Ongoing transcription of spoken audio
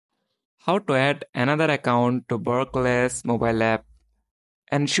How to add another account to Barclays mobile app.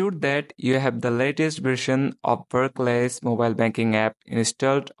 Ensure that you have the latest version of Barclays mobile banking app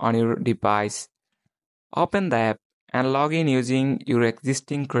installed on your device. Open the app and log in using your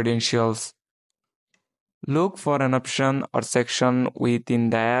existing credentials. Look for an option or section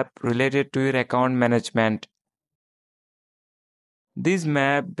within the app related to your account management. These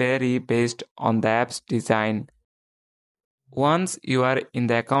may vary based on the app's design. Once you are in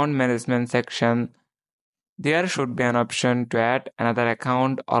the account management section, there should be an option to add another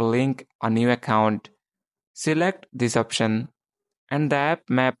account or link a new account. Select this option, and the app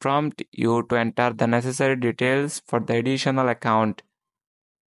may prompt you to enter the necessary details for the additional account.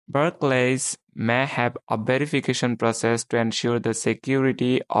 Barclays may have a verification process to ensure the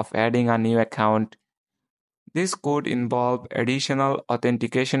security of adding a new account. This could involve additional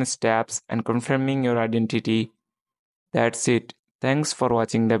authentication steps and confirming your identity. That's it. Thanks for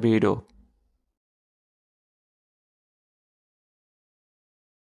watching the video.